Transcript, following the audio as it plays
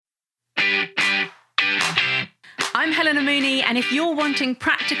I'm Helena Mooney, and if you're wanting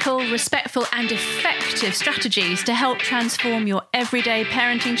practical, respectful and effective strategies to help transform your everyday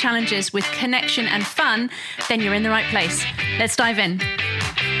parenting challenges with connection and fun, then you're in the right place. Let's dive in.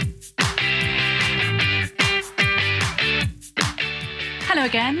 Hello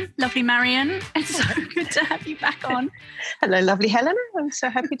again, lovely Marion. It's so good to have you back on. Hello, lovely Helena. I'm so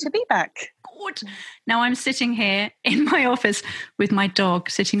happy to be back. Good. Now I'm sitting here in my office with my dog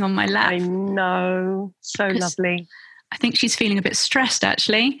sitting on my lap. I know, so lovely. I think she's feeling a bit stressed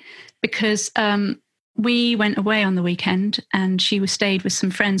actually, because we went away on the weekend and she stayed with some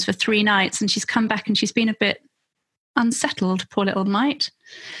friends for 3 nights, and she's come back and she's been a bit unsettled, poor little mite.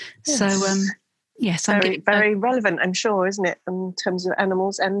 Yes. So yes, very relevant, I'm sure, isn't it, in terms of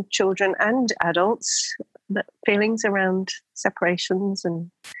animals and children and adults, the feelings around separations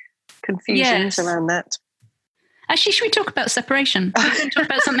and confusions around that. Actually, should we talk about separation? We're going to talk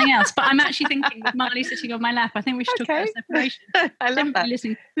about something else, but I'm actually thinking with Marley sitting on my lap, I think we should talk about separation. I love that.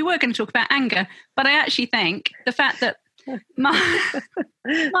 Listening. We were going to talk about anger, but I actually think the fact that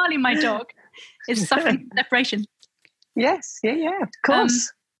Marley, my dog, is suffering from separation. Yes, yeah, of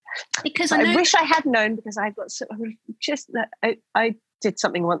course. Because I wish I had known, because I've got I did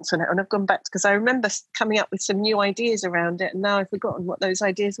something once on it and I've gone back because I remember coming up with some new ideas around it, and now I've forgotten what those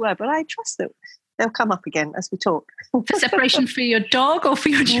ideas were, but I trust that they'll come up again as we talk. For separation for your dog or for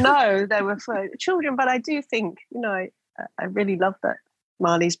your children? No, they were for children, but I do think, I really love that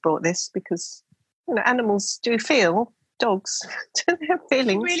Marley's brought this, because animals do feel, dogs do have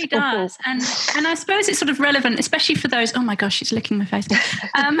feelings. It really does. And I suppose it's sort of relevant, especially for those, oh my gosh, she's licking my face.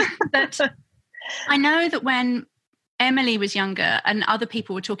 That I know that when Emily was younger and other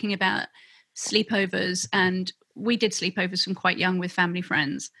people were talking about sleepovers, and we did sleepovers from quite young with family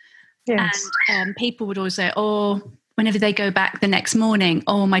friends. Yes. And people would always say, whenever they go back the next morning,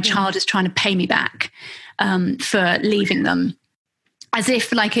 my child is trying to pay me back for leaving them. As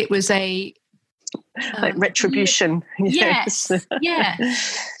if like it was a... like retribution. Yes,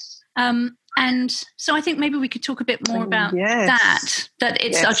 yes. And so I think maybe we could talk a bit more about that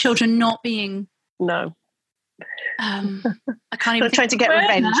it's our children not being... No. I can't even. Not trying to get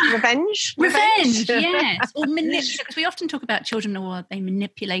revenge. Revenge, yes, or manipulate. Because we often talk about children, or are they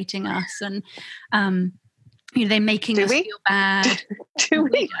manipulating us, and they're making us feel bad. Do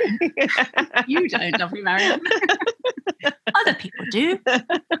we? Don't. You don't, lovely Marion. Other people do. But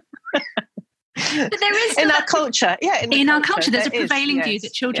there is in our culture, in our culture, there's a prevailing view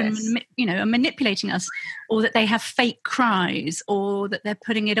that children, are manipulating us, or that they have fake cries, or that they're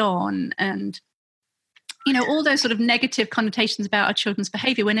putting it on, and all those sort of negative connotations about our children's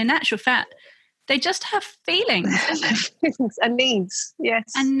behaviour, when in actual fact, they just have feelings, and needs, yes.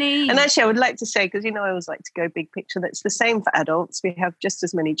 And needs. And actually, I would like to say, because, I always like to go big picture, that's the same for adults. We have just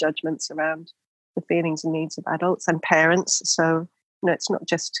as many judgments around the feelings and needs of adults and parents. So, it's not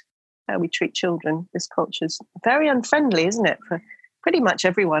just how we treat children. This culture's very unfriendly, isn't it, for pretty much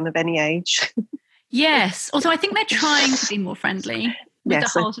everyone of any age? Yes, although I think they're trying to be more friendly. With the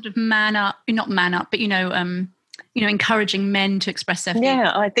whole sort of not man up, but encouraging men to express their feelings.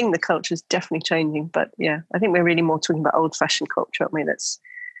 Yeah, I think the culture is definitely changing, but I think we're really more talking about old-fashioned culture, aren't we?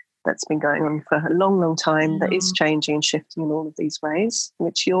 That's been going on for a long, long time. That is changing and shifting in all of these ways,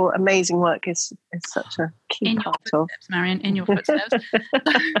 which your amazing work is such a key part of. Marion, in your footsteps.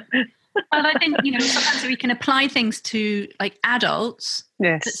 But I think, sometimes we can apply things to like adults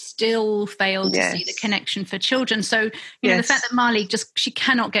that still fail to see the connection for children. So, the fact that Marley she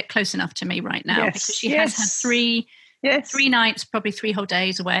cannot get close enough to me right now because she has had 3 nights, probably 3 whole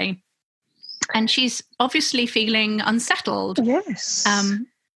days away. And she's obviously feeling unsettled. Yes.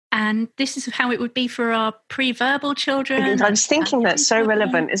 And this is how it would be for our pre-verbal children. I was thinking that's so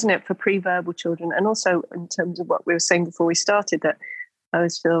relevant, isn't it, for pre-verbal children? And also in terms of what we were saying before we started, that I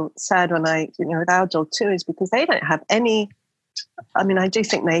always feel sad when with our dog too, is because they don't have any, I do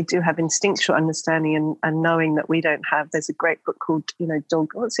think they do have instinctual understanding and knowing that we don't have. There's a great book called,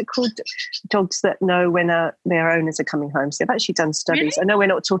 what's it called? Dogs That Know When Their Owners Are Coming Home. So they've actually done studies. Really? I know we're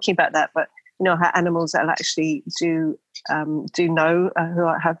not talking about that, but how animals that actually do know, who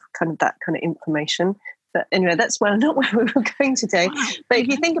have kind of that kind of information. But anyway, that's not where we were going today. Wow. But if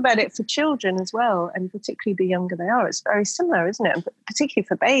you think about it for children as well, and particularly the younger they are, it's very similar, isn't it? And particularly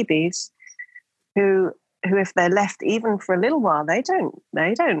for babies who if they're left even for a little while, they don't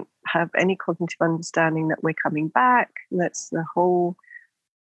have any cognitive understanding that we're coming back. That's the whole.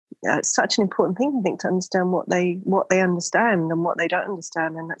 It's such an important thing, I think, to understand what they understand and what they don't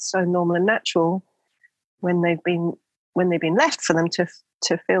understand, and that's so normal and natural when they've been left, for them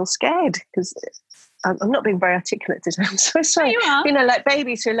to feel scared. Because I'm not being very articulate today. I'm so sorry. You are. Like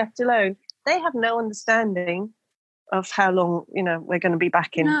babies who are left alone, they have no understanding of how long, we're going to be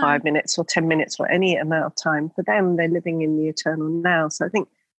back in 5 minutes or 10 minutes or any amount of time. For them, they're living in the eternal now. So I think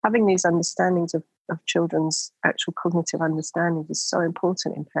having these understandings of children's actual cognitive understanding is so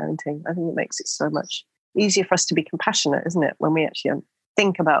important in parenting. I think it makes it so much easier for us to be compassionate, isn't it, when we actually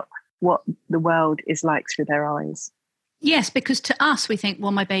think about what the world is like through their eyes. Yes, because to us, we think,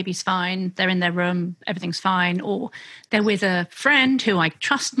 well, my baby's fine. They're in their room. Everything's fine. Or they're with a friend who I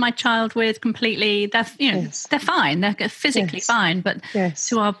trust my child with completely. They're fine. They're physically fine. But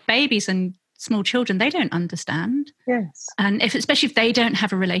to our babies and small children, they don't understand. Yes. And especially if they don't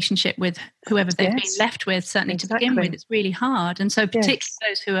have a relationship with whoever they've been left with, certainly to begin with, it's really hard. And so particularly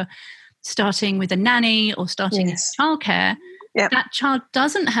those who are starting with a nanny or starting in childcare, that child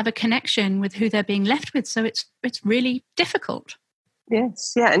doesn't have a connection with who they're being left with. So it's really difficult.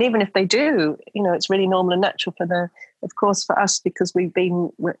 Yes, yeah. And even if they do, it's really normal and natural of course, for us, because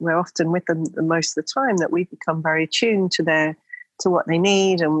we're often with them the most of the time, that we become very attuned to what they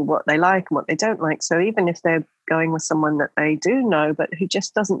need and what they like and what they don't like. So even if they're going with someone that they do know, but who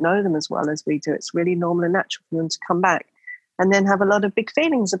just doesn't know them as well as we do, it's really normal and natural for them to come back and then have a lot of big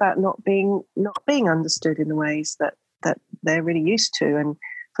feelings about not being understood in the ways that they're really used to, and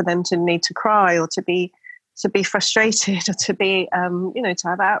for them to need to cry or to be frustrated or to be to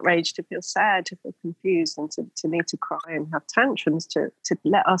have outrage, to feel sad, to feel confused, and to need to cry and have tantrums to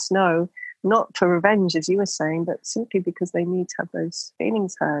let us know, not for revenge as you were saying, but simply because they need to have those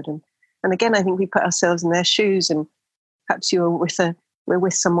feelings heard. And again, I think we put ourselves in their shoes, and perhaps we're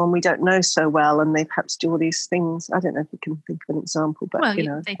with someone we don't know so well, and they perhaps do all these things. I don't know if you can think of an example, but I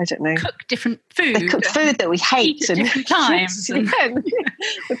don't know. Cook different food. They cook food that we hate at different times. We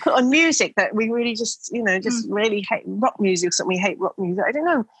put on music that we really just really hate, rock music or something. We hate rock music. I don't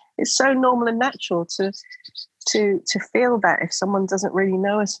know. It's so normal and natural to feel that if someone doesn't really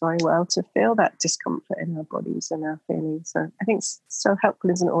know us very well, to feel that discomfort in our bodies and our feelings. So I think it's so helpful,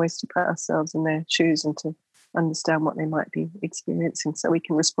 isn't it, always to put ourselves in their shoes and to understand what they might be experiencing so we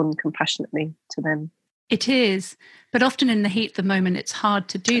can respond compassionately to them. It is, but often in the heat of the moment, it's hard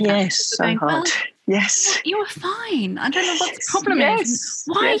to do that. Yes, so hard. Well, yes. You are fine. I don't know what the problem is.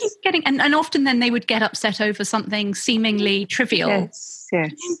 Why are you getting... And often then they would get upset over something seemingly trivial. Yes.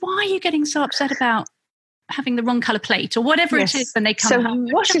 Why are you getting so upset about having the wrong colour plate or whatever it is when they come home?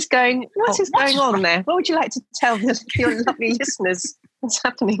 So what is going on there? What would you like to tell your lovely listeners what's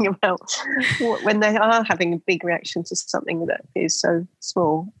happening about when they are having a big reaction to something that is so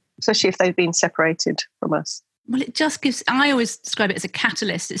small, especially if they've been separated from us? Well, it just gives, I always describe it as a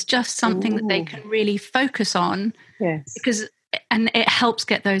catalyst. It's just something that they can really focus on. Yes. And it helps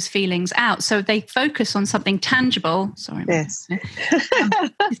get those feelings out. So they focus on something tangible. Sorry. Yes.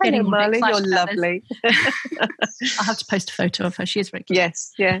 Hello, Marley, you're lovely. I'll have to post a photo of her. She is very cute.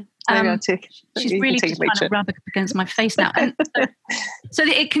 Yes, yeah. She's really just trying to rub up against my face now. And so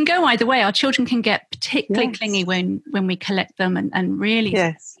it can go either way. Our children can get particularly clingy when we collect them and really...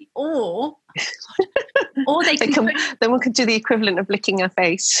 Yes. Or they can then we could do the equivalent of licking our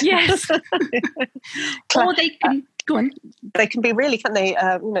face. Yes. Or they can... Go on. They can be really, can't they?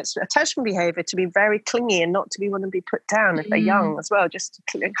 It's attachment behaviour to be very clingy and not to want to be put down if they're young as well, just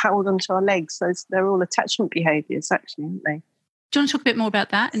to hold onto our legs. They're all attachment behaviours, actually, aren't they? Do you want to talk a bit more about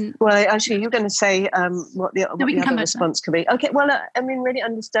that? Well, actually, you're going to say what the other response could be. Okay, well, really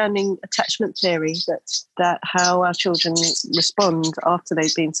understanding attachment theory, that how our children respond after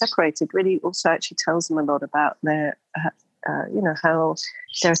they've been separated really also actually tells them a lot about their how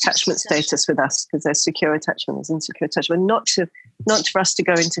their attachment status with us, because there's secure attachment, there's insecure attachment. Not for us to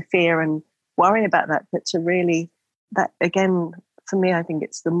go into fear and worry about that, but to really, that again, for me, I think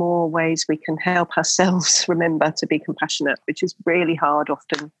it's the more ways we can help ourselves remember to be compassionate, which is really hard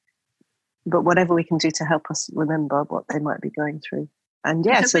often. But whatever we can do to help us remember what they might be going through. And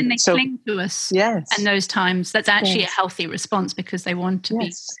so when they cling to us, and those times, that's actually a healthy response because they want to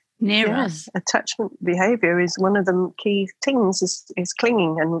be near us. Attachment behaviour is one of the key things, is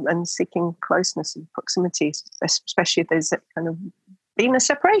clinging and seeking closeness and proximity, especially if there's kind of been a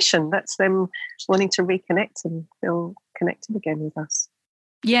separation. That's them wanting to reconnect and feel connected again with us.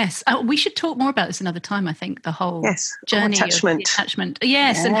 Yes. We should talk more about this another time, I think, the whole journey of the attachment.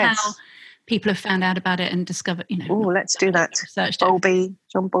 Yes, and how people have found out about it and discovered, let's do that.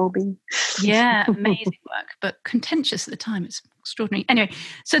 John Bowlby. Yeah, amazing work, but contentious at the time. It's extraordinary. Anyway,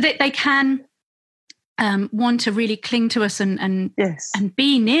 so that they can want to really cling to us and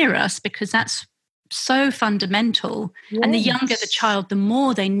be near us, because that's so fundamental. And the younger the child, the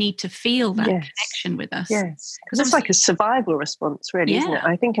more they need to feel that connection with us. Yes, because it's like a survival response, really, isn't it?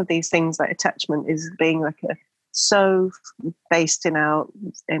 I think of these things like attachment as being like so based in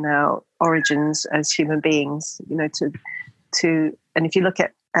our origins as human beings, to and if you look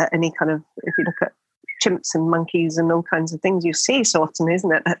at chimps and monkeys and all kinds of things you see so often,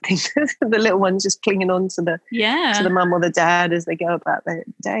 isn't it, that thing, the little ones just clinging on to the mum or the dad as they go about their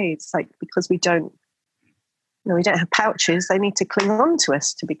day. It's like, because we don't have pouches, they need to cling on to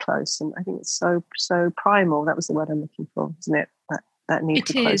us to be close. And I think it's so primal. That was the word I'm looking for, isn't it? That need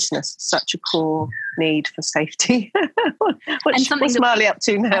for closeness, such a core need for safety. What's Marley up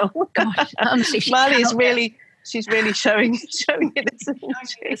to now? Oh, gosh, honestly, Marley is really... She's really showing it, isn't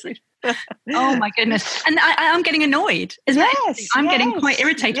she? Oh my goodness. And I'm getting annoyed. I'm getting quite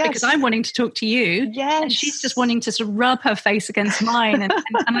irritated because I'm wanting to talk to you. Yes. And she's just wanting to sort of rub her face against mine and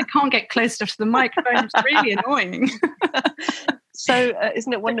I can't get close enough to the microphone. It's really annoying. So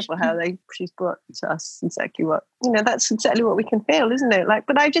isn't it wonderful how she's brought to us exactly what, that's exactly what we can feel, isn't it? Like,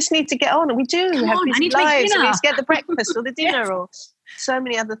 but I just need to get on. And we do have busy lives. We need to get the breakfast or the dinner or so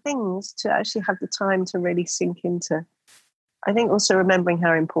many other things to actually have the time to really sink into. I think also remembering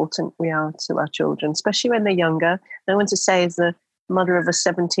how important we are to our children, especially when they're younger. I want to say, as the mother of a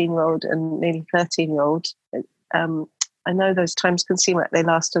 17-year-old and nearly 13-year-old, I know those times can seem like they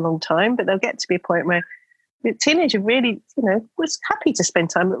last a long time, but they'll get to be a point where the teenager really, was happy to spend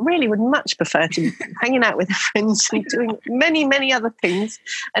time, but really would much prefer to be hanging out with her friends and doing many, many other things.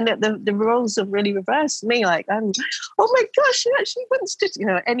 And that the roles have really reversed me. Like, oh my gosh, she actually wants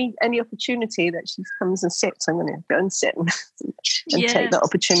to, any opportunity that she comes and sits, I'm going to go and sit and take that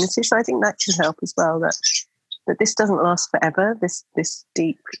opportunity. So I think that can help as well, that this doesn't last forever, this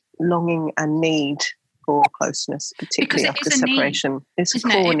deep longing and need for closeness, particularly after separation. It's a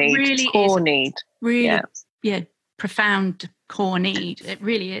core need. Really core need. Really, profound core need. It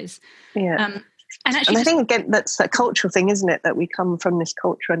really is. Yeah. And I think, again, that's a cultural thing, isn't it? That we come from this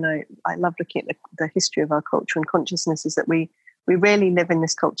culture, and I love looking at the history of our culture and consciousness, is that we really live in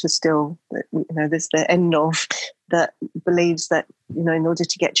this culture still, that, there's the end of, that believes that, in order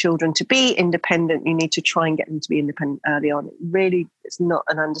to get children to be independent, you need to try and get them to be independent early on. It really is not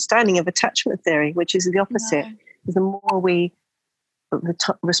an understanding of attachment theory, which is the opposite. No. The more we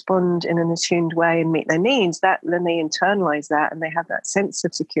respond in an attuned way and meet their needs, that then they internalize that and they have that sense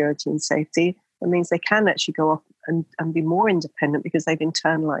of security and safety. That means they can actually go off and be more independent because they've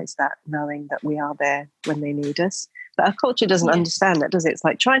internalized that, knowing that we are there when they need us. But our culture doesn't understand that, does it? It's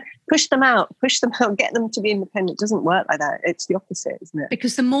like, try and push them out, get them to be independent. It doesn't work like that. It's the opposite, isn't it?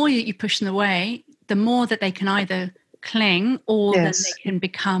 Because the more you push them away, the more that they can either cling or then they can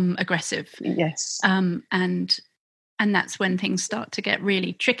become aggressive. Yes. And that's when things start to get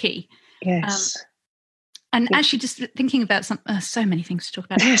really tricky. Yes. Actually, just thinking about so many things to talk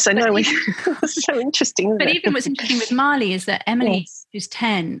about. Yes, I know. It's so interesting. But even what's interesting with Marley is that Emily, who's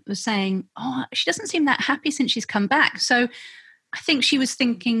 10, was saying, she doesn't seem that happy since she's come back. So I think she was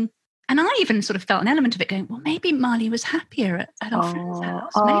thinking, and I even sort of felt an element of it going, well, maybe Marley was happier at our friend's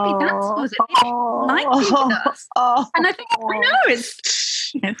house. Maybe that's what it. Maybe she liked being with us. And I think, I know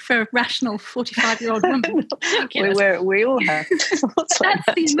it's... for a rational 45-year-old woman. we all have. That's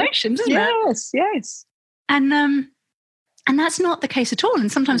the emotions, isn't it? Yes. And that's not the case at all.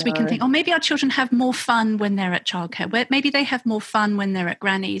 And sometimes we can think, maybe our children have more fun when they're at childcare. Where maybe they have more fun when they're at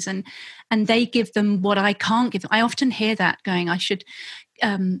granny's, and they give them what I can't give them. I often hear that going, I should,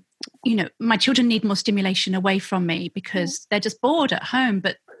 my children need more stimulation away from me because they're just bored at home.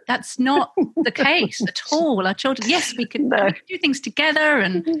 But that's not the case at all. Our children, yes, we can do things together,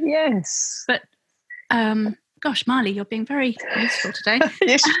 and but gosh, Marley, you're being very useful today.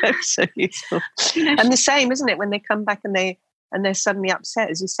 You're so useful. And the same, isn't it, when they come back and they're suddenly upset,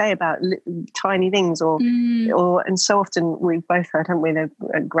 as you say, about tiny things, or and so often we've both heard, haven't we, their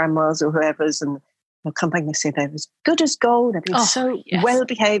grandmas or whoever's, and they'll come back and they say they're as good as gold, they've been well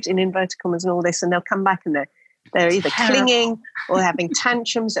behaved in inverted commas and all this, and they'll come back and they're either clinging or having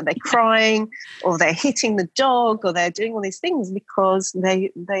tantrums, or they're crying, or they're hitting the dog, or they're doing all these things because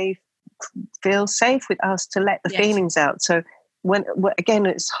they feel safe with us to let the feelings out. So again,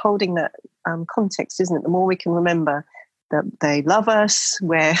 it's holding that context, isn't it? The more we can remember that they love us,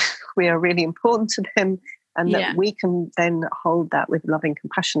 where we are really important to them, and that we can then hold that with loving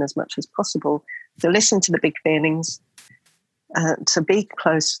compassion as much as possible, to listen to the big feelings, to be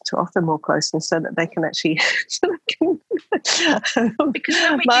close, to offer more closeness, so that they can actually...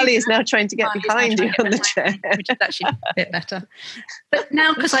 Marley is now trying to get behind you on the chair. Which is actually a bit better. But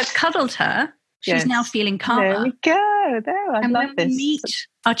now, because I've cuddled her, she's now feeling calmer. There we go. I love this. When we meet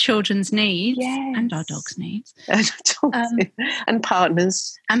our children's needs and our dogs' needs. And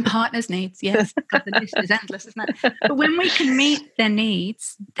partners. And partners' needs, yes. God, the list is endless, isn't it? But when we can meet their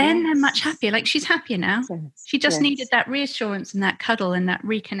needs, then they're much happier. Like, she's happier now. Yes. She just needed that reassurance and that cuddle and that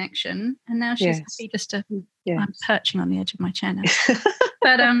reconnection. And now she's happy just to... I'm perching on the edge of my chair now.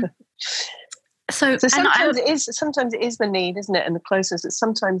 But... So sometimes it is the need, isn't it? And the closeness. That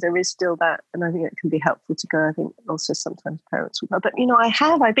sometimes there is still that, and I think it can be helpful to go. I think also sometimes parents will go, but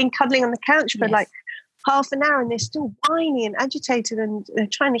I've been cuddling on the couch for like half an hour, and they're still whiny and agitated, and they're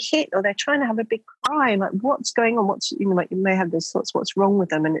trying to hit, or they're trying to have a big cry. Like, what's going on? What's like, you may have those thoughts. What's wrong with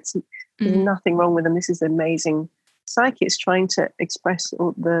them? And there's nothing wrong with them. This is amazing. Psyche is trying to express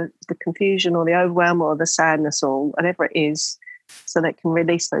all the confusion or the overwhelm or the sadness or whatever it is, so they can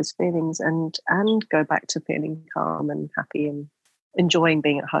release those feelings and go back to feeling calm and happy and enjoying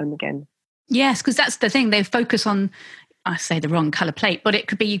being at home again. Yes, because that's the thing. They focus on, I say the wrong colour plate, but it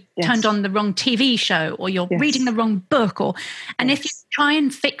could be turned on the wrong TV show, or you're reading the wrong book. And if you try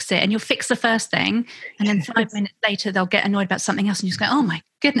and fix it, and you'll fix the first thing, and then 5 minutes later they'll get annoyed about something else, and you just go, oh my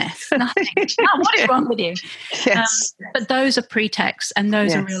goodness, nothing. What is wrong with you? Yes. But those are pretexts, and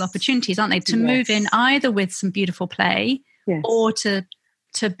those are real opportunities, aren't they? To move in either with some beautiful play, or to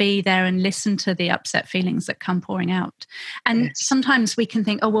be there and listen to the upset feelings that come pouring out. And sometimes we can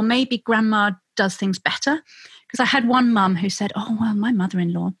think, oh, well, maybe grandma does things better. Because I had one mum who said, oh, well, my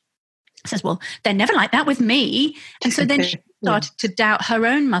mother-in-law says, well, they're never like that with me. And so then she started to doubt her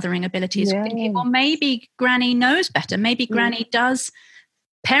own mothering abilities, thinking, well, maybe Granny knows better. Maybe Granny does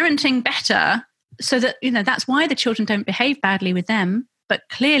parenting better, so that, that's why the children don't behave badly with them, but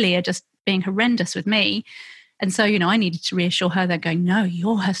clearly are just being horrendous with me. And so, I needed to reassure her. They're going, no,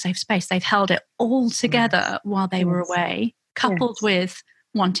 you're her safe space. They've held it all together while they were away, coupled with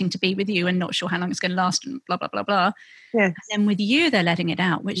wanting to be with you and not sure how long it's going to last and blah, blah, blah, blah. Yes. And then with you, they're letting it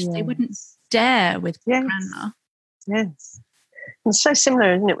out, which they wouldn't dare with grandma. Yes. And so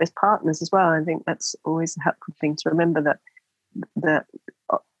similar, isn't it, with partners as well? I think that's always a helpful thing to remember, that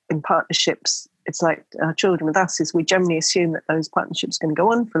in partnerships, it's like our children with us, is we generally assume that those partnerships are going to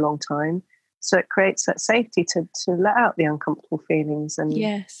go on for a long time. So it creates that safety to let out the uncomfortable feelings and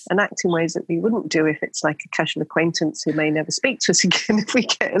act in ways that we wouldn't do if it's like a casual acquaintance who may never speak to us again if we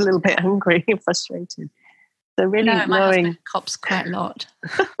get a little bit angry and frustrated. So really my husband cops quite a lot.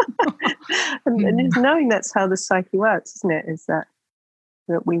 and knowing that's how the psyche works, isn't it? Is that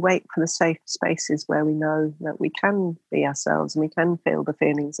we wait for the safe spaces where we know that we can be ourselves and we can feel the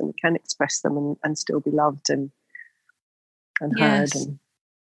feelings and we can express them and still be loved and heard.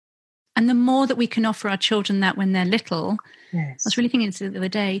 And the more that we can offer our children that when they're little, I was really thinking the other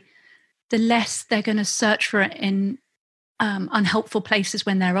day, the less they're going to search for it in unhelpful places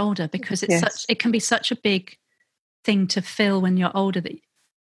when they're older, because it can be such a big thing to fill when you're older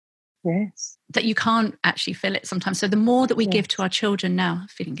that you can't actually fill it sometimes. So the more that we give to our children now, I'm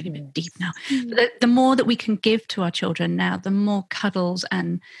feeling getting a bit deep now, but the more that we can give to our children now, the more cuddles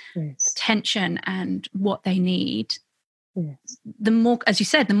and attention and what they need. Yes. The more, as you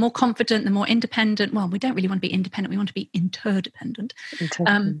said, the more confident, the more independent. Well, we don't really want to be independent. We want to be interdependent.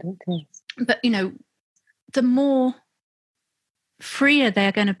 But, the more freer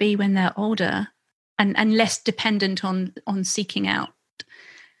they're going to be when they're older and less dependent on seeking out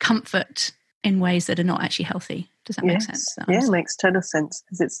comfort in ways that are not actually healthy. Does that make sense? Yeah, it makes total sense,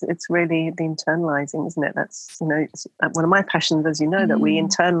 because it's really the internalizing, isn't it? That's, it's one of my passions, as you know, that we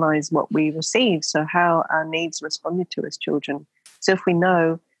internalize what we receive. So how our needs are responded to as children. So if we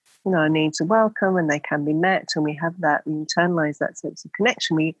know, our needs are welcome and they can be met, and we have that, we internalize that sense of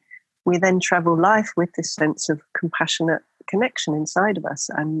connection, we then travel life with this sense of compassionate connection inside of us,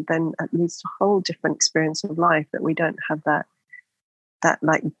 and then it leads to a whole different experience of life, that we don't have that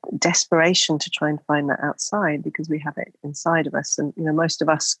like desperation to try and find that outside, because we have it inside of us. And most of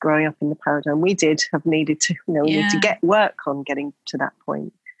us growing up in the paradigm we did have needed to we need to get work on getting to that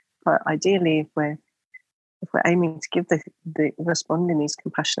point. But ideally, if we're aiming to give the respond in these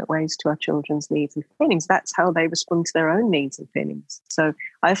compassionate ways to our children's needs and feelings, that's how they respond to their own needs and feelings. So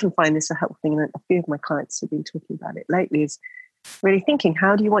I often find this a helpful thing, and a few of my clients have been talking about it lately, is really thinking,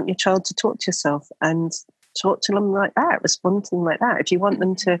 how do you want your child to talk to yourself, and talk to them like that, respond to them like that. If you want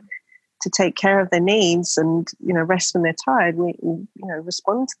them to take care of their needs and rest when they're tired, we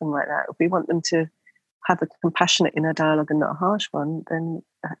respond to them like that. If we want them to have a compassionate inner dialogue and not a harsh one, then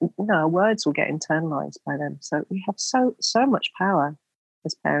our words will get internalized by them. So we have so much power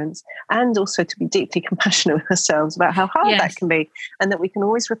as parents, and also to be deeply compassionate with ourselves about how hard that can be, and that we can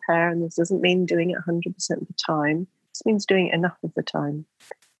always repair. And this doesn't mean doing it 100% of the time. This means doing it enough of the time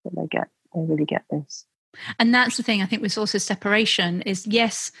that they really get this. And that's the thing, I think, with also separation is,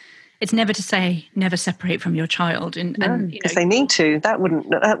 yes, it's never to say never separate from your child. Because they need to. That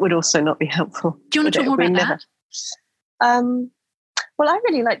would also not be helpful. Do you want to talk more about that? Well, I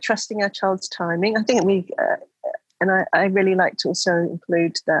really like trusting our child's timing. I think I really like to also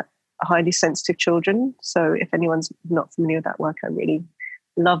include that highly sensitive children. So if anyone's not familiar with that work, I really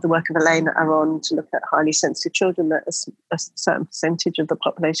love the work of Elaine at Aron to look at highly sensitive children, that a certain percentage of the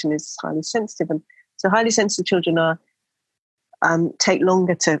population is highly sensitive. And so highly sensitive children take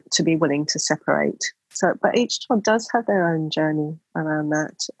longer to be willing to separate. So, but each child does have their own journey around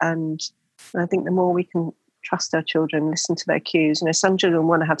that. And I think the more we can trust our children, listen to their cues. Some children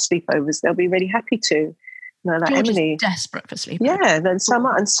want to have sleepovers. They'll be really happy to. Like George Emily, is desperate for sleepovers. Yeah, then some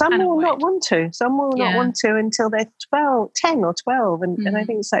will not want to. Some will not want to until they're 10 or 12. And I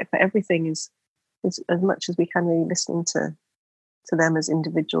think it's like for everything is as much as we can really listen to them as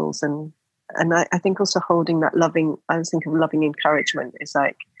individuals. And I think also holding that loving, I was thinking of loving encouragement is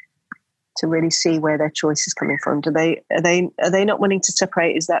like to really see where their choice is coming from. Are they not wanting to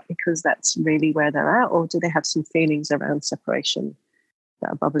separate? Is that because that's really where they're at, or do they have some feelings around separation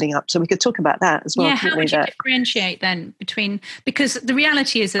that are bubbling up? So we could talk about that as well. Yeah, how would you differentiate then because the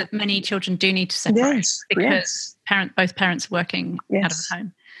reality is that many children do need to separate because both parents are working out of the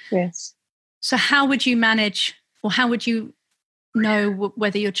home. Yes. So how would you manage, or how would you know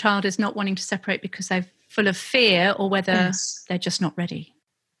whether your child is not wanting to separate because they're full of fear, or whether they're just not ready?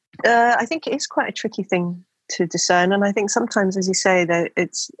 I think it is quite a tricky thing to discern, and I think sometimes, as you say, that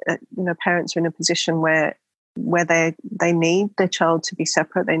it's parents are in a position where they need their child to be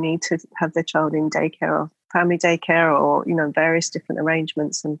separate. They need to have their child in daycare or family daycare, or various different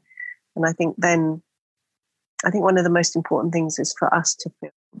arrangements, and I think one of the most important things is for us to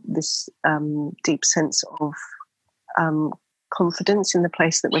feel this deep sense of confidence in the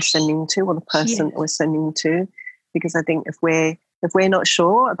place that we're sending to, or the person that we're sending to, because I think if we're not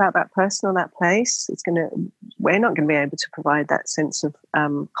sure about that person or that place, we're not going to be able to provide that sense of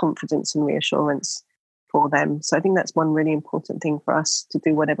confidence and reassurance for them. So I think that's one really important thing for us, to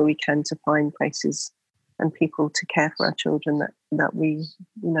do whatever we can to find places and people to care for our children that we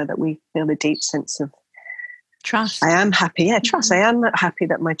feel a deep sense of trust. I am happy. Trust. I am happy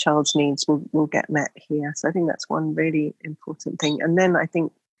that my child's needs will get met here. So I think that's one really important thing. And then I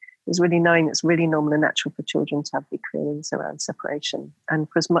think is really knowing it's really normal and natural for children to have big feelings around separation, and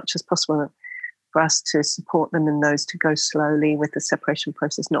for as much as possible for us to support them in those, to go slowly with the separation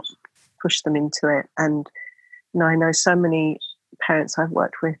process, not push them into it. And I know so many parents I've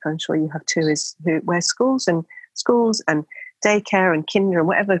worked with, I'm sure you have too, where schools and daycare and kinder and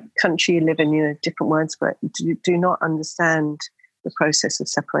whatever country you live in, different words for it, do not understand the process of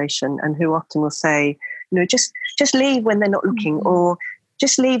separation, and who often will say, just leave when they're not looking, or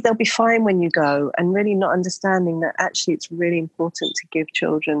just leave, they'll be fine when you go, and really not understanding that actually it's really important to give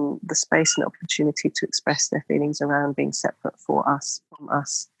children the space and opportunity to express their feelings around being separate from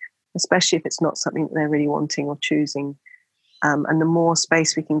us, especially if it's not something that they're really wanting or choosing. And the more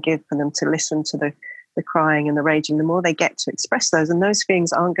space we can give for them to listen to the crying and the raging, the more they get to express those. And those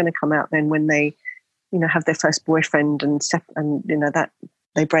feelings aren't going to come out then when they, have their first boyfriend and that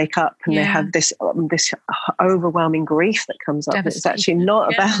they break up and they have this overwhelming grief that comes up. It's actually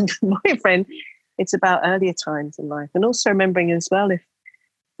not about the boyfriend. It's about earlier times in life. And also remembering as well,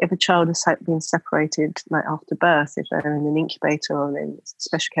 if a child has been separated, like after birth, if they're in an incubator or in a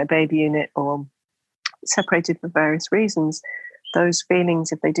special care baby unit, or separated for various reasons, those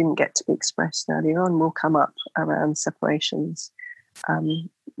feelings, if they didn't get to be expressed earlier on, will come up around separations,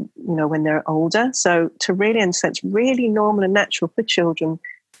 when they're older. So to really understand, it's really normal and natural for children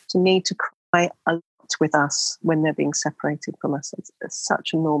to need to cry a lot with us when they're being separated from us. It's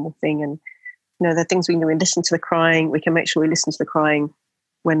such a normal thing. And, there are things we can do. We listen to the crying. We can make sure we listen to the crying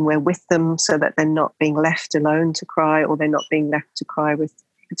when we're with them, so that they're not being left alone to cry, or they're not being left to cry with,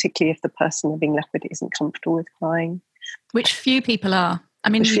 particularly if the person they're being left with isn't comfortable with crying. Which few people are. I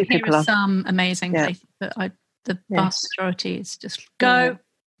mean, you hear some amazing places, but the vast majority is just go.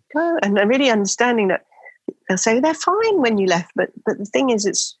 And really understanding that they'll say they're fine when you left, but the thing is,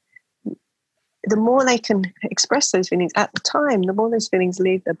 it's the more they can express those feelings at the time, the more those feelings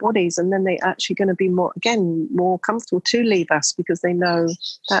leave their bodies, and then they're actually going to be more comfortable to leave us, because they know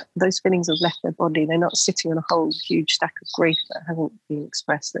that those feelings have left their body. They're not sitting on a whole huge stack of grief that hasn't been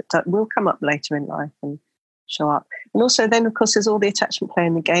expressed, that will come up later in life and show up. And also then, of course, there's all the attachment play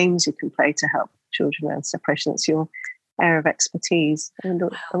and the games you can play to help children around separation. It's your area of expertise. I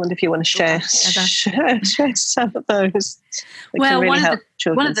wonder if you want to share some of those that can really help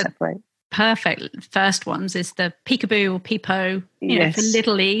children separate. perfect first ones is the peekaboo or peepo, for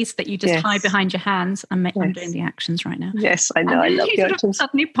little E's that you just hide behind your hands. I'm doing the actions right now. Yes, I know. I love the actions.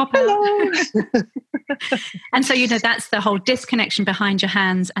 Suddenly pop out. And so, that's the whole disconnection behind your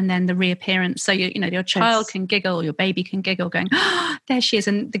hands and then the reappearance. So, your child can giggle, your baby can giggle going, oh, there she is.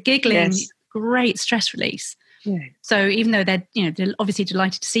 And the giggling, great stress release. Yeah. So even though they're obviously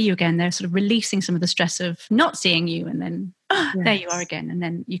delighted to see you again, they're sort of releasing some of the stress of not seeing you, and then there you are again, and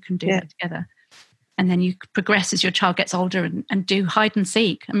then you can do that together. And then you progress as your child gets older and do hide and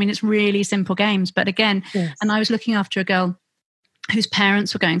seek. I mean, it's really simple games, but again, and I was looking after a girl whose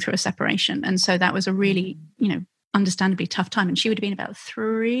parents were going through a separation, and so that was a really understandably tough time. And she would have been about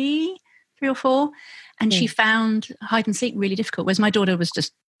three or four, and she found hide and seek really difficult. Whereas my daughter was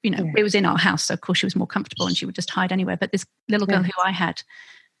just it was in our house, so of course she was more comfortable and she would just hide anywhere. But this little girl who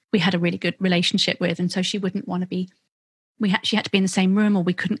we had a really good relationship with, and so she wouldn't want to be. She had to be in the same room, or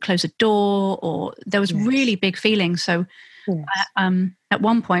we couldn't close a door, or there was really big feelings. So, at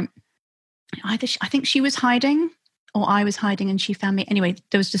one point, I think she was hiding, or I was hiding, and she found me. Anyway,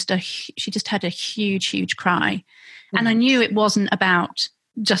 there was she just had a huge cry, and I knew it wasn't about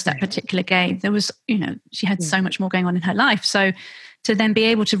just that particular game. There was, she had so much more going on in her life. So to then be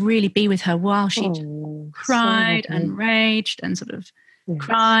able to really be with her while she cried and raged and sort of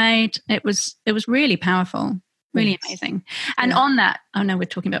cried, it was really powerful, really amazing. And on that, I know we're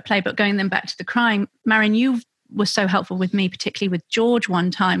talking about play, but going then back to the crying, Marion, you were so helpful with me, particularly with George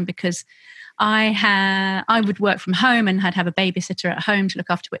one time, because I would work from home and I'd have a babysitter at home to look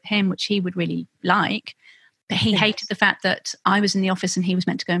after him, which he would really like. But he hated the fact that I was in the office and he was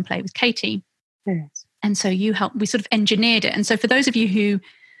meant to go and play with Katie. Yes. And so we sort of engineered it. And so for those of you who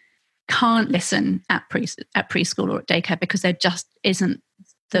can't listen at preschool or at daycare because there just isn't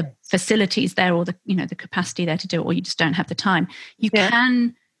the facilities there or the capacity there to do it, or you just don't have the time, you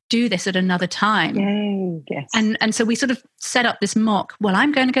can do this at another time. Yay, yes. And so we sort of set up this mock, well,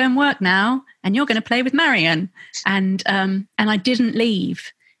 I'm going to go and work now and you're going to play with Marion. And I didn't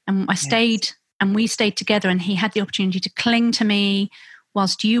leave. And I stayed and we stayed together, and he had the opportunity to cling to me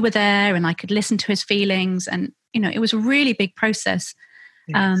whilst you were there, and I could listen to his feelings. And, it was a really big process.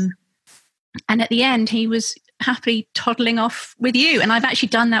 Yes. And at the end, he was happily toddling off with you. And I've actually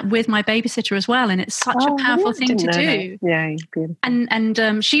done that with my babysitter as well. And it's such a powerful thing to do. That. Yeah, beautiful.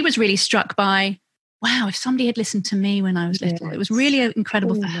 And she was really struck by, wow, if somebody had listened to me when I was little, it was really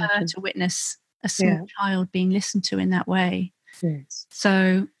incredible for her to witness a small child being listened to in that way. Yes.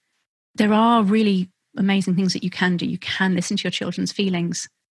 So there are really amazing things that you can do. You can listen to your children's feelings.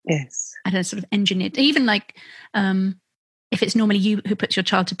 Yes. And sort of engineer it. Even like if it's normally you who puts your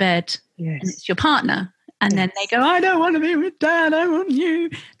child to bed and it's your partner, and then they go, I don't want to be with Dad, I want you.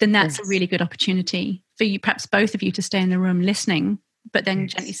 Then that's a really good opportunity for you, perhaps both of you, to stay in the room listening, but then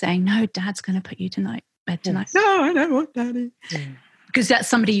gently saying, no, Dad's going to put you to bed tonight. Yes. No, I don't want Daddy. Yeah. Because that's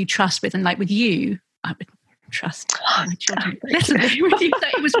somebody you trust with. And like with you, I would trust my children. Listen,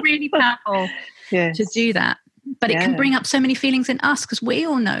 it was really powerful to do that. But it can bring up so many feelings in us, because we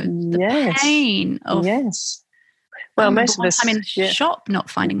all know the pain of... Yes. Well, most of us... I'm in the shop not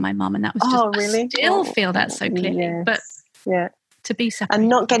finding my mum, and that was just... really? I still feel that so clearly. But to be separated... And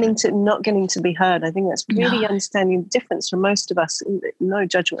not getting to be heard. I think that's really understanding the difference for most of us. No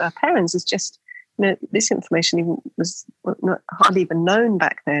judgment. Our parents is just... this information even was not hardly even known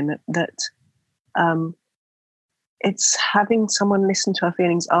back then, that it's having someone listen to our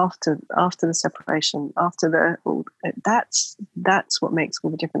feelings after the separation, that's what makes all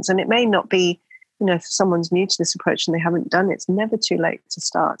the difference. And it may not be, if someone's new to this approach and they haven't done it, it's never too late to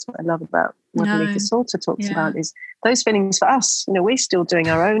start. What I love about what Anika Salter talks about is those feelings for us. We're still doing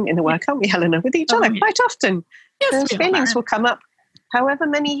our own inner work, aren't we, Helena, with each other quite often. Yes, those feelings will come up however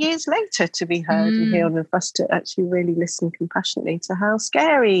many years later to be heard and healed, and for us to actually really listen compassionately to how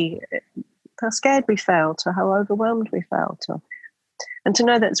scared we felt, or how overwhelmed we felt, and to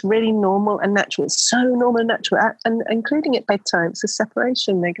know that it's really normal and natural. It's so normal and natural, and including at bedtime, it's a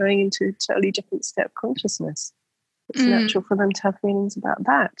separation. They're going into a totally different state of consciousness. It's natural for them to have feelings about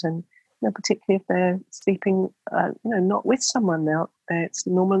that, and particularly if they're sleeping, not with someone. It's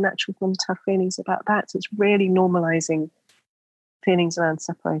normal and natural for them to have feelings about that. So it's really normalizing feelings around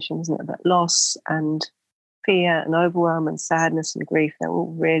separation, isn't it? That loss and fear and overwhelm and sadness and grief, they're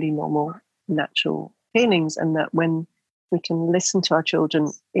all really normal, natural feelings, and that when we can listen to our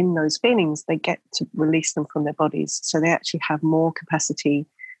children in those feelings, they get to release them from their bodies, so they actually have more capacity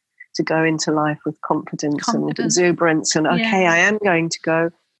to go into life with confidence. And exuberance, and I am going to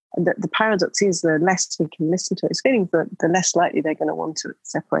go. And the paradox is, the less we can listen to those feelings, the less likely they're going to want to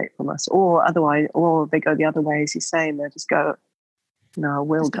separate from us, or otherwise, or they go the other way, as you say, and they just go, No, I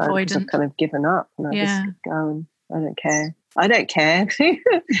will go because I've kind of given up. And I just go and I don't care. I don't care.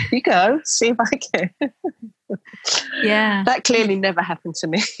 You go, see if I can. Yeah. That clearly never happened to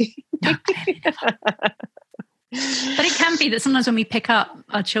me. No, clearly never. But it can be that sometimes when we pick up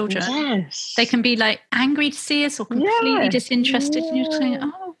our children, they can be like angry to see us or completely disinterested. And you're just saying,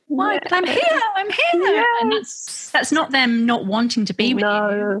 oh, why? But I'm here. Yeah. And that's not them not wanting to be with you.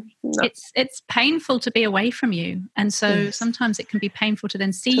 No. It's painful to be away from you. And so sometimes it can be painful to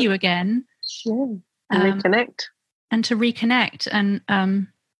then see you again. Sure. And reconnect. And to reconnect. And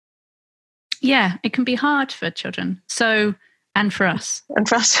it can be hard for children. So... And for us. I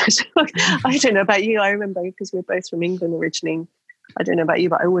don't know about you. I remember, because we're both from England originally. I don't know about you,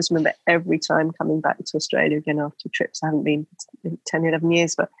 but I always remember every time coming back to Australia again after trips. I haven't been in 10, 11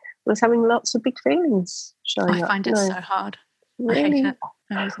 years, but I was having lots of big feelings showing up. I find it so hard. Really?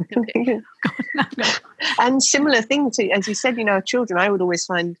 I hate it. And similar thing to, as you said, children, I would always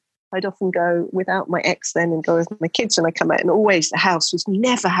find I'd often go without my ex then and go with my kids, and I come out and always the house was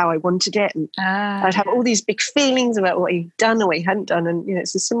never how I wanted it. And I'd have all these big feelings about what he'd done or what he hadn't done. And,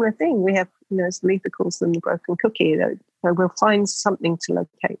 it's a similar thing. We have, as Letha calls them, the broken cookie. We'll find something to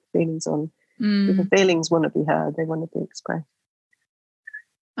locate feelings on. The feelings want to be heard. They want to be expressed.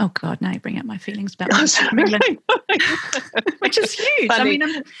 Oh God! Now you bring up my feelings about which is huge. Funny. I mean,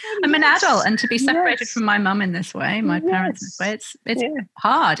 I'm an adult, and to be separated from my mum in this way, my parents in this way, it's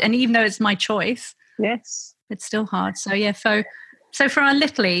hard. And even though it's my choice, it's still hard. So so for our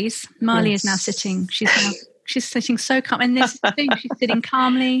littlies, Marley is now sitting. She's sitting so calm, and this thing, she's sitting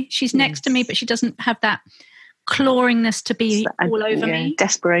calmly. She's next to me, but she doesn't have that clawingness to be all over me.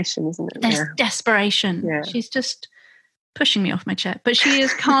 Desperation, isn't it? There's desperation. Yeah. She's just pushing me off my chair, but she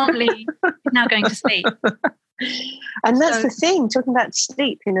is calmly now going to sleep. And that's the thing, talking about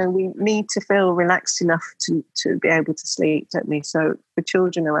sleep, we need to feel relaxed enough to be able to sleep, don't we? So for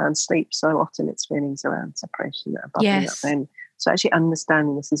children around sleep, so often it's feelings around separation that are bubbling up then. So actually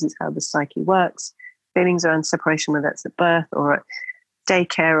understanding this is how the psyche works. Feelings around separation, whether that's at birth or at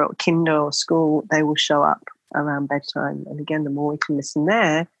daycare or kinder or school, they will show up around bedtime. And again, the more we can listen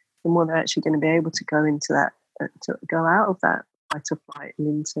there, the more they're actually going to be able to go into that, to go out of that fight or flight and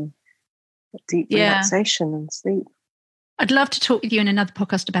into deep relaxation and sleep. I'd love to talk with you in another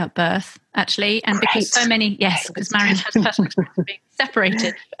podcast about birth, actually, and because so many, because Marion has personal experience of being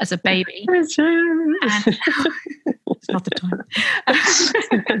separated as a baby. It's not the time.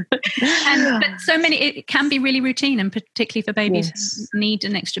 But so many, it can be really routine, and particularly for babies who need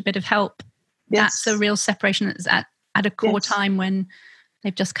an extra bit of help. That's a real separation that's at a core time when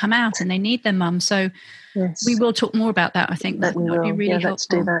they've just come out and they need their mum. So we will talk more about that. I think that would be really helpful. Let's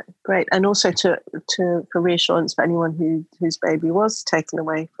do that. Great. And also for reassurance for anyone whose baby was taken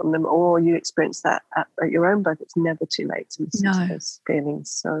away from them, or you experienced that at your own birth, it's never too late to listen to those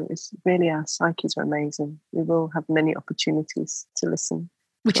feelings. So it's really, our psyches are amazing. We will have many opportunities to listen.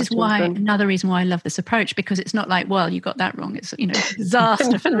 Which is another reason why I love this approach, because it's not like, well, you got that wrong. It's,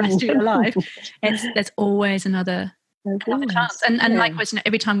 disaster for the rest of your life. There's always another chance. And likewise,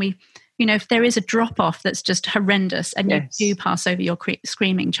 every time we, if there is a drop off that's just horrendous, and you do pass over your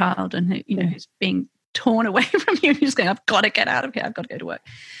screaming child, and who's being torn away from you, you're just going, I've got to get out of here, I've got to go to work.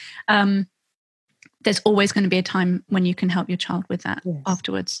 There's always going to be a time when you can help your child with that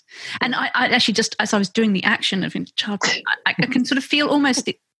afterwards. And I actually, just as I was doing the action of child, I can sort of feel almost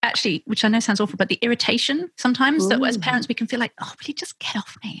actually, which I know sounds awful, but the irritation sometimes that as parents we can feel like, oh, will you just get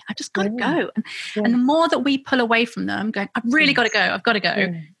off me? I just got to go. And the more that we pull away from them, going, I've really got to go, I've got to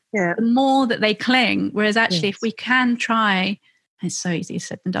go, the more that they cling. Whereas actually, if we can try, it's so easier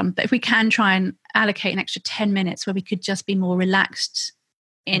said than done, but if we can try and allocate an extra 10 minutes where we could just be more relaxed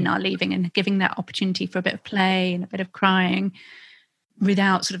in our leaving and giving that opportunity for a bit of play and a bit of crying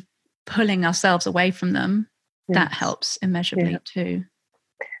without sort of pulling ourselves away from them, that helps immeasurably too.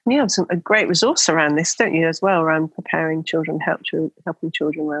 And you have a great resource around this, don't you, as well, around preparing children, helping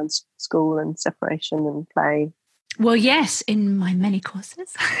children around school and separation and play. Well, yes, in my many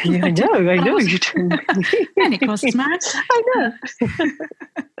courses. Yeah, I know you do. Many courses, Maren. I know.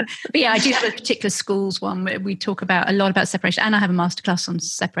 But I do have a particular schools one where we talk a lot about separation, and I have a masterclass on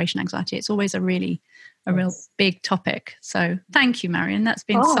separation anxiety. It's always a real big topic. So thank you, Marion. That's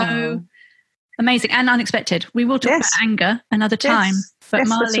been so amazing and unexpected. We will talk about anger another time. But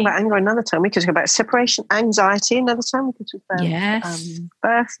Marley, let's talk about anger another time. We could talk about separation anxiety another time. We could talk about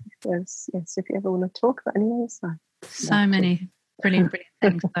birth. Yes, if you ever want to talk about any of this. So many brilliant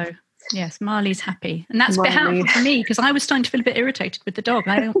things. So yes, Marley's happy. And that's a bit helpful for me, because I was starting to feel a bit irritated with the dog.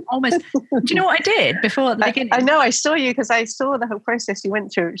 I almost, do you know what I did before at the beginning? I know, I saw you, because I saw the whole process you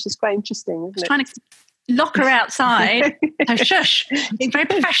went through, which is quite interesting, isn't it? Trying to lock her outside. So shush, being very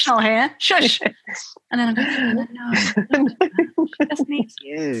professional here. Shush. And then I'm going, no, she just needs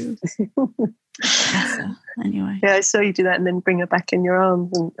you. Anyway. Yeah, I saw you do that and then bring her back in your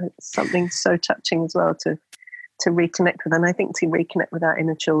arms, and it's something so touching as well to reconnect with. And I think to reconnect with our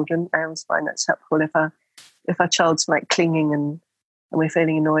inner children, I always find that's helpful. If our child's like clinging and we're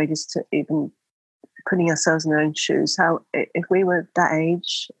feeling annoyed, is to even putting ourselves in our own shoes. How, if we were that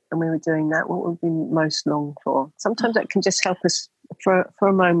age and we were doing that, what would we most long for? Sometimes that can just help us for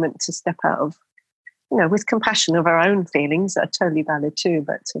a moment to step out of, with compassion of our own feelings that are totally valid too,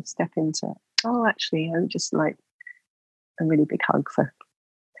 but to step into, actually, I would just like a really big hug for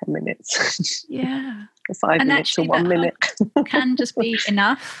 10 minutes. Yeah. For 5 minutes or 1 minute. Can just be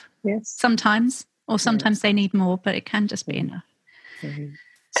enough. Yes. Sometimes, or sometimes they need more, but it can just be enough. Mm-hmm.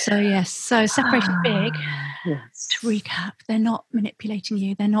 So yes, separation big. Yes. To recap, they're not manipulating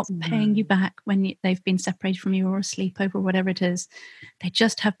you. They're not paying you back when they've been separated from you or asleep over whatever it is. They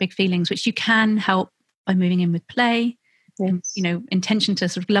just have big feelings, which you can help by moving in with play, yes. and, intention to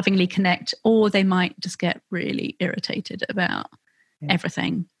sort of lovingly connect, or they might just get really irritated about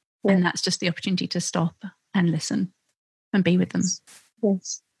everything. Yeah. And that's just the opportunity to stop and listen and be with them.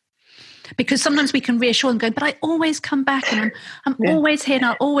 Yes. Because sometimes we can reassure them, going, but I always come back and I'm always here and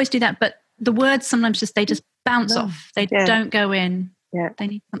I'll always do that. But the words sometimes they just bounce off. They don't go in. Yeah. They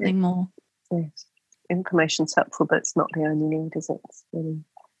need something more. Yes. Information's helpful, but it's not the only need, is it? It's really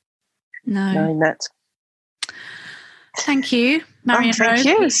knowing that. Thank you, Marion Rose.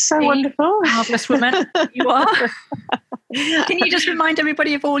 Thank you. So wonderful. Marvellous woman you are. Can you just remind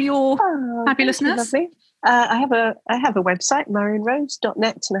everybody of all your fabulousness? Lovely. I have a website,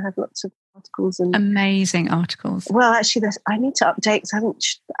 marionrose.net, and I have lots of articles and amazing articles. Well, actually, I need to update because I haven't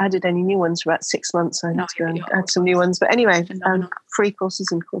added any new ones for about 6 months. So I need to go and add some new ones. But anyway, free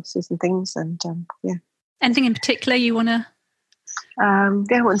courses and things, and Anything in particular you want to? I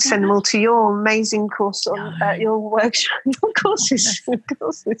want to send them all to your amazing course on your workshop, your courses.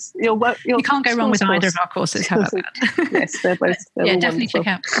 You can't go wrong with either of our courses. How about that? Yes, they're both. Definitely wonderful. Check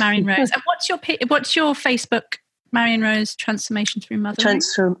out Marion Rose. And what's your Facebook? Marion Rose Transformation Through Mothering.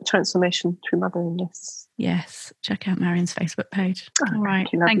 Transformation Through Mothering. Yes. Yes. Check out Marion's Facebook page. All right.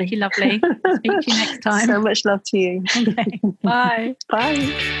 Thank you, lovely. Speak to you next time. So much love to you. Okay. Bye.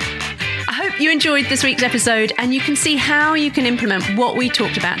 Bye. I hope you enjoyed this week's episode and you can see how you can implement what we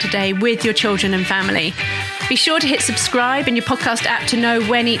talked about today with your children and family. Be sure to hit subscribe in your podcast app to know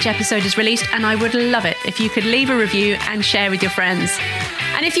when each episode is released, and I would love it if you could leave a review and share with your friends.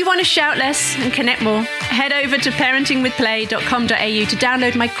 And if you want to shout less and connect more, head over to parentingwithplay.com.au to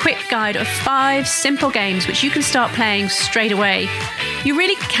download my quick guide of 5 simple games which you can start playing straight away. You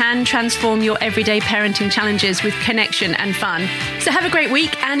really can transform your everyday parenting challenges with connection and fun. So have a great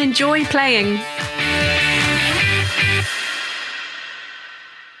week and enjoy playing.